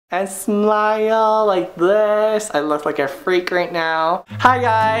and smile like this. I look like a freak right now. Hi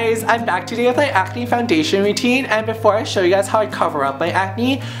guys, I'm back today with my acne foundation routine, and before I show you guys how I cover up my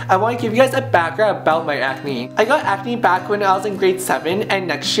acne, I want to give you guys a background about my acne. I got acne back when I was in grade 7, and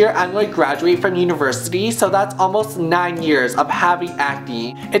next year I'm going to graduate from university, so that's almost 9 years of having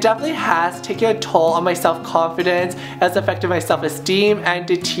acne. It definitely has taken a toll on my self-confidence, has affected my self-esteem, and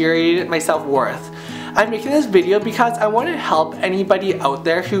deteriorated my self-worth. I'm making this video because I want to help anybody out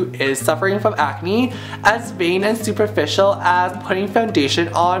there who is suffering from acne. As vain and superficial as putting foundation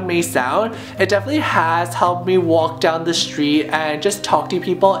on may sound, it definitely has helped me walk down the street and just talk to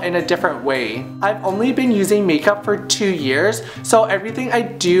people in a different way. I've only been using makeup for 2 years, so everything I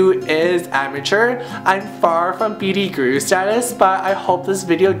do is amateur. I'm far from beauty guru status, but I hope this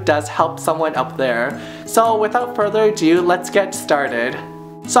video does help someone up there. So without further ado, let's get started.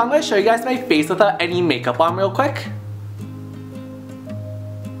 So I'm going to show you guys my face without any makeup on real quick.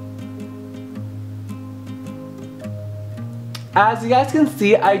 As you guys can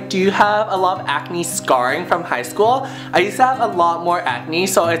see, I do have a lot of acne scarring from high school. I used to have a lot more acne,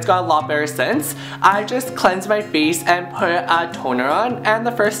 so it's got a lot better since. I just cleansed my face and put a toner on, and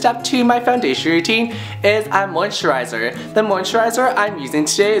the first step to my foundation routine is a moisturizer. The moisturizer I'm using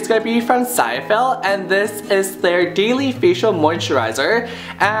today is going to be from Cetaphil, and this is their daily facial moisturizer,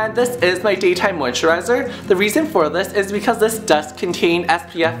 and this is my daytime moisturizer. The reason for this is because this does contain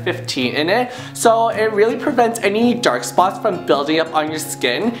SPF 15 in it, so it really prevents any dark spots from building up on your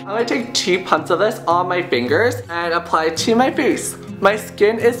skin. I'm going to take 2 pumps of this on my fingers and apply it to my face. My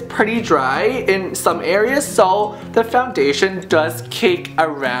skin is pretty dry in some areas, so the foundation does cake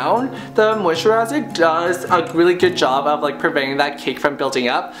around. The moisturizer does a really good job of preventing that cake from building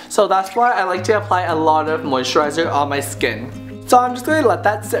up, so that's why I like to apply a lot of moisturizer on my skin. So I'm just going to let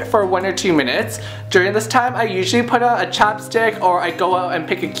that sit for 1 or 2 minutes. During this time, I usually put on a chapstick or I go out and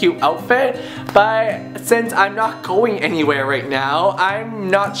pick a cute outfit. But since I'm not going anywhere right now, I'm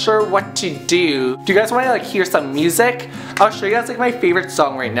not sure what to do. Do you guys want to hear some music? I'll show you guys my favorite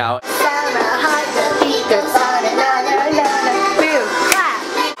song right now.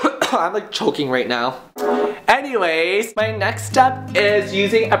 I'm choking right now. Anyways, my next step is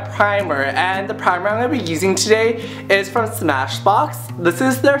using a primer, and the primer I'm going to be using today is from Smashbox. This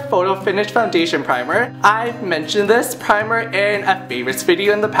is their Photo Finish Foundation Primer. I've mentioned this primer in a favorites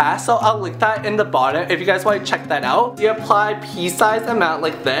video in the past, so I'll link that in the bottom if you guys want to check that out. You apply pea-sized amount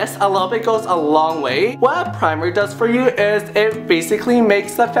like this. A little bit goes a long way. What a primer does for you is it basically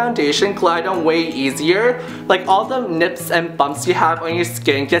makes the foundation glide on way easier. All the nips and bumps you have on your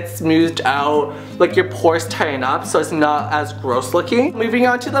skin get smoothed out, your pores tighten up so it's not as gross looking. Moving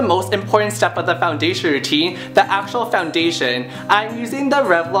on to the most important step of the foundation routine, the actual foundation. I'm using the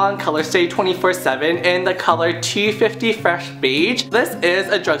Revlon Colorstay 24/7 in the color 250 Fresh Beige. This is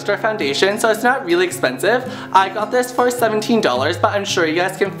a drugstore foundation, so it's not really expensive. I got this for $17, but I'm sure you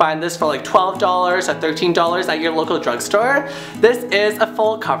guys can find this for $12 or $13 at your local drugstore. This is a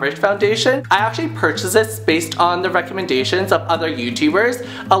full coverage foundation. I actually purchased this based on the recommendations of other YouTubers.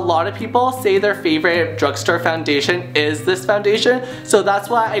 A lot of people say their favorite drugstore foundation is this foundation, so that's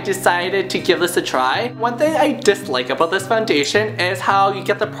why I decided to give this a try. One thing I dislike about this foundation is how you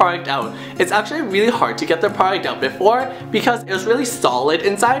get the product out. It's actually really hard to get the product out before because it was really solid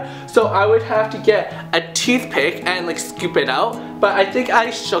inside, so I would have to get a toothpick and scoop it out, but I think I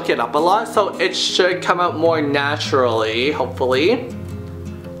shook it up a lot, so it should come out more naturally, hopefully.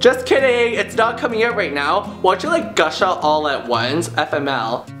 Just kidding, it's not coming out right now. Why don't you gush out all at once,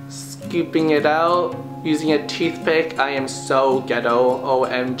 FML. Scooping it out using a toothpick. I am so ghetto,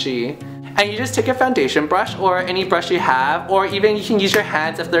 OMG. And you just take a foundation brush or any brush you have, or even you can use your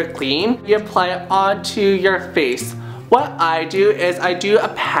hands if they're clean. You apply it onto your face. What I do is I do a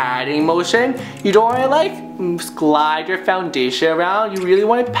patting motion. You don't want to glide your foundation around. You really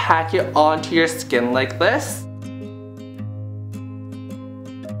want to pack it onto your skin like this.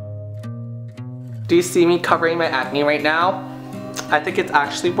 Do you see me covering my acne right now? I think it's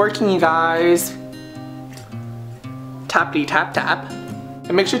actually working, you guys. Tappity tap tap.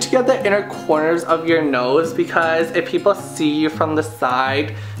 And make sure to get the inner corners of your nose, because if people see you from the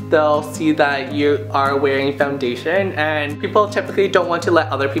side, they'll see that you are wearing foundation, and people typically don't want to let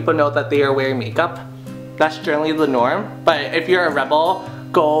other people know that they are wearing makeup. That's generally the norm, but if you're a rebel,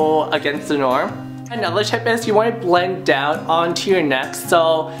 go against the norm. Another tip is you want to blend down onto your neck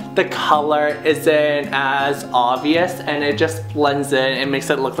so the color isn't as obvious and it just blends in and makes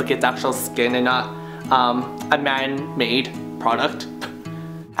it look like it's actual skin and not a man-made product.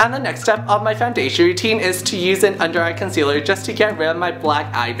 And the next step of my foundation routine is to use an under eye concealer just to get rid of my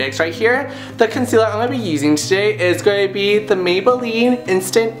black eye bags right here. The concealer I'm going to be using today is going to be the Maybelline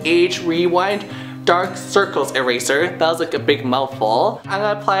Instant Age Rewind Dark Circles Eraser. That was like a big mouthful. I'm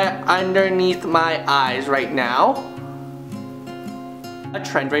going to apply it underneath my eyes right now. A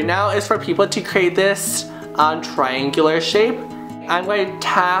trend right now is for people to create this triangular shape. I'm going to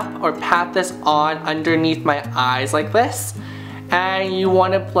tap or pat this on underneath my eyes like this. And you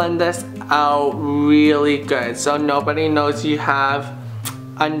want to blend this out really good so nobody knows you have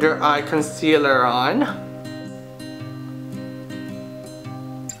under eye concealer on.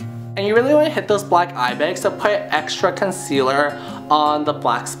 And you really want to hit those black eye bags, so put extra concealer on the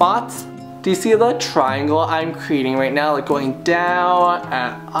black spots. Do you see the triangle I'm creating right now, like going down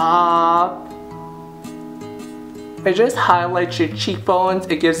and up? It just highlights your cheekbones,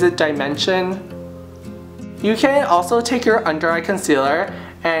 it gives it dimension. You can also take your under eye concealer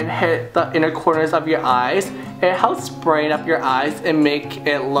and hit the inner corners of your eyes. It helps brighten up your eyes and make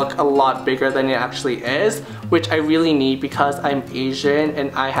it look a lot bigger than it actually is, which I really need because I'm Asian and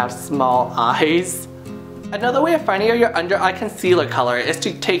I have small eyes. Another way of finding out your under eye concealer color is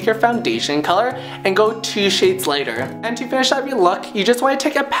to take your foundation color and go 2 shades lighter. And to finish up your look, you just want to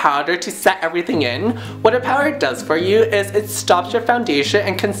take a powder to set everything in. What a powder does for you is it stops your foundation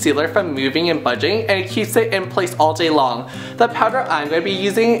and concealer from moving and budging, and it keeps it in place all day long. The powder I'm going to be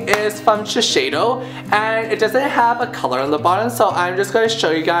using is from Shiseido, and it doesn't have a color on the bottom, so I'm just going to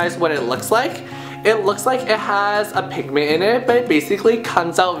show you guys what it looks like. It looks like it has a pigment in it, but it basically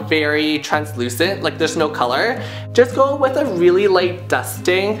comes out very translucent, like there's no color. Just go with a really light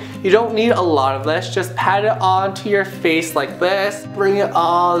dusting. You don't need a lot of this, just pat it onto your face like this. Bring it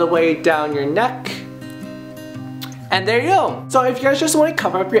all the way down your neck. And there you go. So if you guys just want to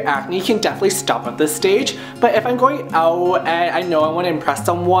cover up your acne, you can definitely stop at this stage. But if I'm going out and I know I want to impress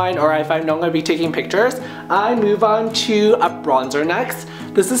someone, or if I know I'm going to be taking pictures, I move on to a bronzer next.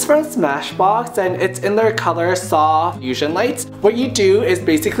 This is from Smashbox and it's in their color Soft Fusion Lights. What you do is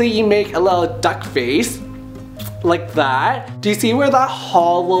basically you make a little duck face, like that. Do you see where that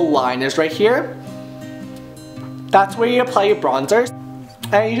hollow line is right here? That's where you apply your bronzer.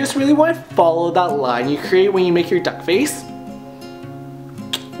 And you just really want to follow that line you create when you make your duck face.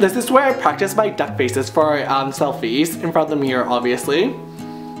 This is where I practice my duck faces for selfies, in front of the mirror obviously.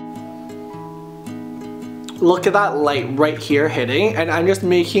 Look at that light right here hitting, and I'm just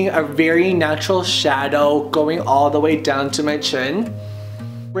making a very natural shadow going all the way down to my chin.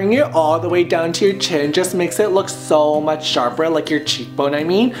 Bring it all the way down to your chin, just makes it look so much sharper, like your cheekbone I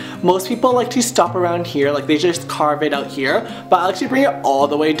mean. Most people like to stop around here, like they just carve it out here, but I actually bring it all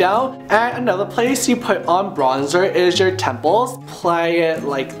the way down. And another place you put on bronzer is your temples. Apply it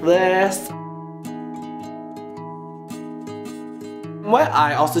like this. What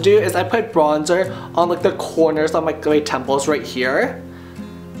I also do is I put bronzer on like the corners of my temples right here.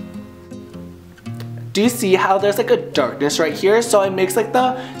 Do you see how there's like a darkness right here? So it makes like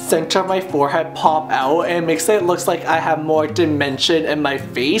the center of my forehead pop out, and it makes it looks like I have more dimension in my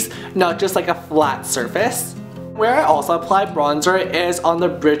face, not just like a flat surface. Where I also apply bronzer is on the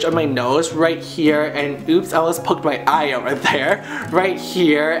bridge of my nose right here, and oops, I almost poked my eye out right there. Right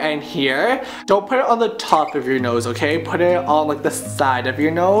here and here. Don't put it on the top of your nose, okay? Put it on like the side of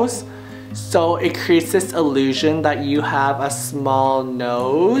your nose. So it creates this illusion that you have a small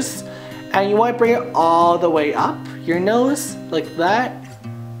nose. And you want to bring it all the way up your nose, like that.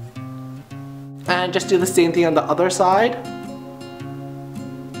 And just do the same thing on the other side.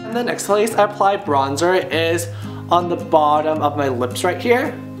 And the next place I apply bronzer is on the bottom of my lips right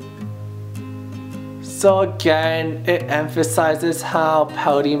here. So again, it emphasizes how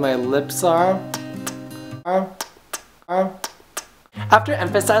pouty my lips are. After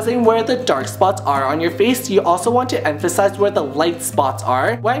emphasizing where the dark spots are on your face, you also want to emphasize where the light spots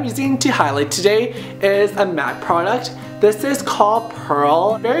are. What I'm using to highlight today is a matte product. This is called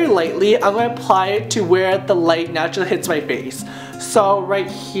Pearl. Very lightly, I'm going to apply it to where the light naturally hits my face. So right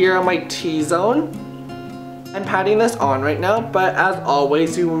here on my T-zone. I'm patting this on right now, but as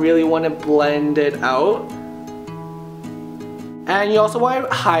always, you really want to blend it out. And you also want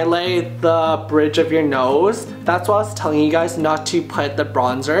to highlight the bridge of your nose. That's why I was telling you guys not to put the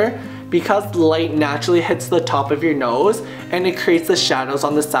bronzer, because light naturally hits the top of your nose and it creates the shadows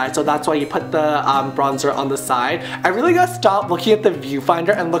on the side. So that's why you put the bronzer on the side. I really gotta stop looking at the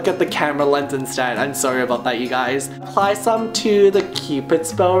viewfinder and look at the camera lens instead. I'm sorry about that, you guys. Apply some to the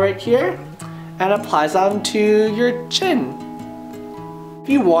Cupid's bow right here and apply some to your chin. If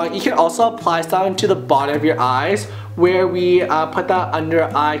you want, you can also apply some to the bottom of your eyes where we put that under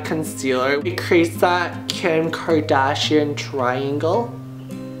eye concealer. It creates that Kim Kardashian triangle.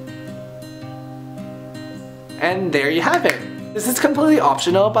 And there you have it. This is completely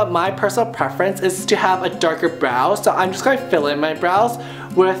optional, but my personal preference is to have a darker brow, so I'm just going to fill in my brows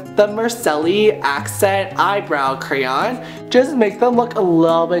with the Mercier Accent Eyebrow Crayon. Just make them look a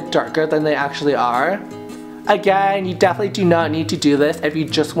little bit darker than they actually are. Again, you definitely do not need to do this if you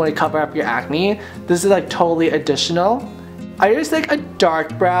just want to cover up your acne. This is like totally additional. I just think a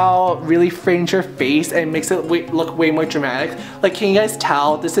dark brow really frames your face and makes it look way more dramatic. Like, can you guys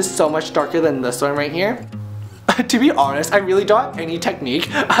tell this is so much darker than this one right here? To be honest, I really don't have any technique.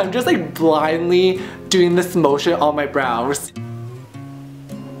 I'm just like blindly doing this motion on my brows.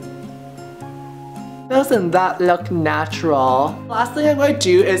 Doesn't that look natural? Last thing I'm going to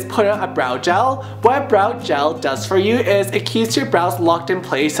do is put on a brow gel. What a brow gel does for you is it keeps your brows locked in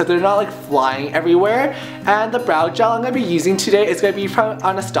place so they're not like flying everywhere. And the brow gel I'm going to be using today is going to be from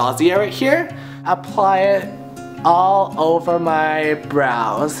Anastasia right here. Apply it all over my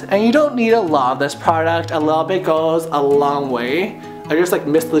brows. And you don't need a lot of this product. A little bit goes a long way. I just like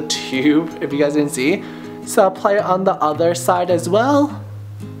missed the tube if you guys didn't see. So apply it on the other side as well.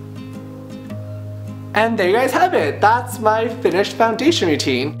 And there you guys have it. That's my finished foundation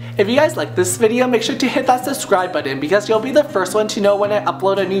routine. If you guys like this video, make sure to hit that subscribe button because you'll be the first one to know when I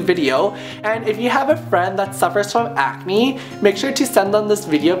upload a new video. And if you have a friend that suffers from acne, make sure to send them this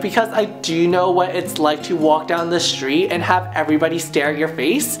video because I do know what it's like to walk down the street and have everybody stare at your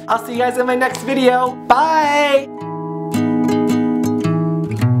face. I'll see you guys in my next video. Bye!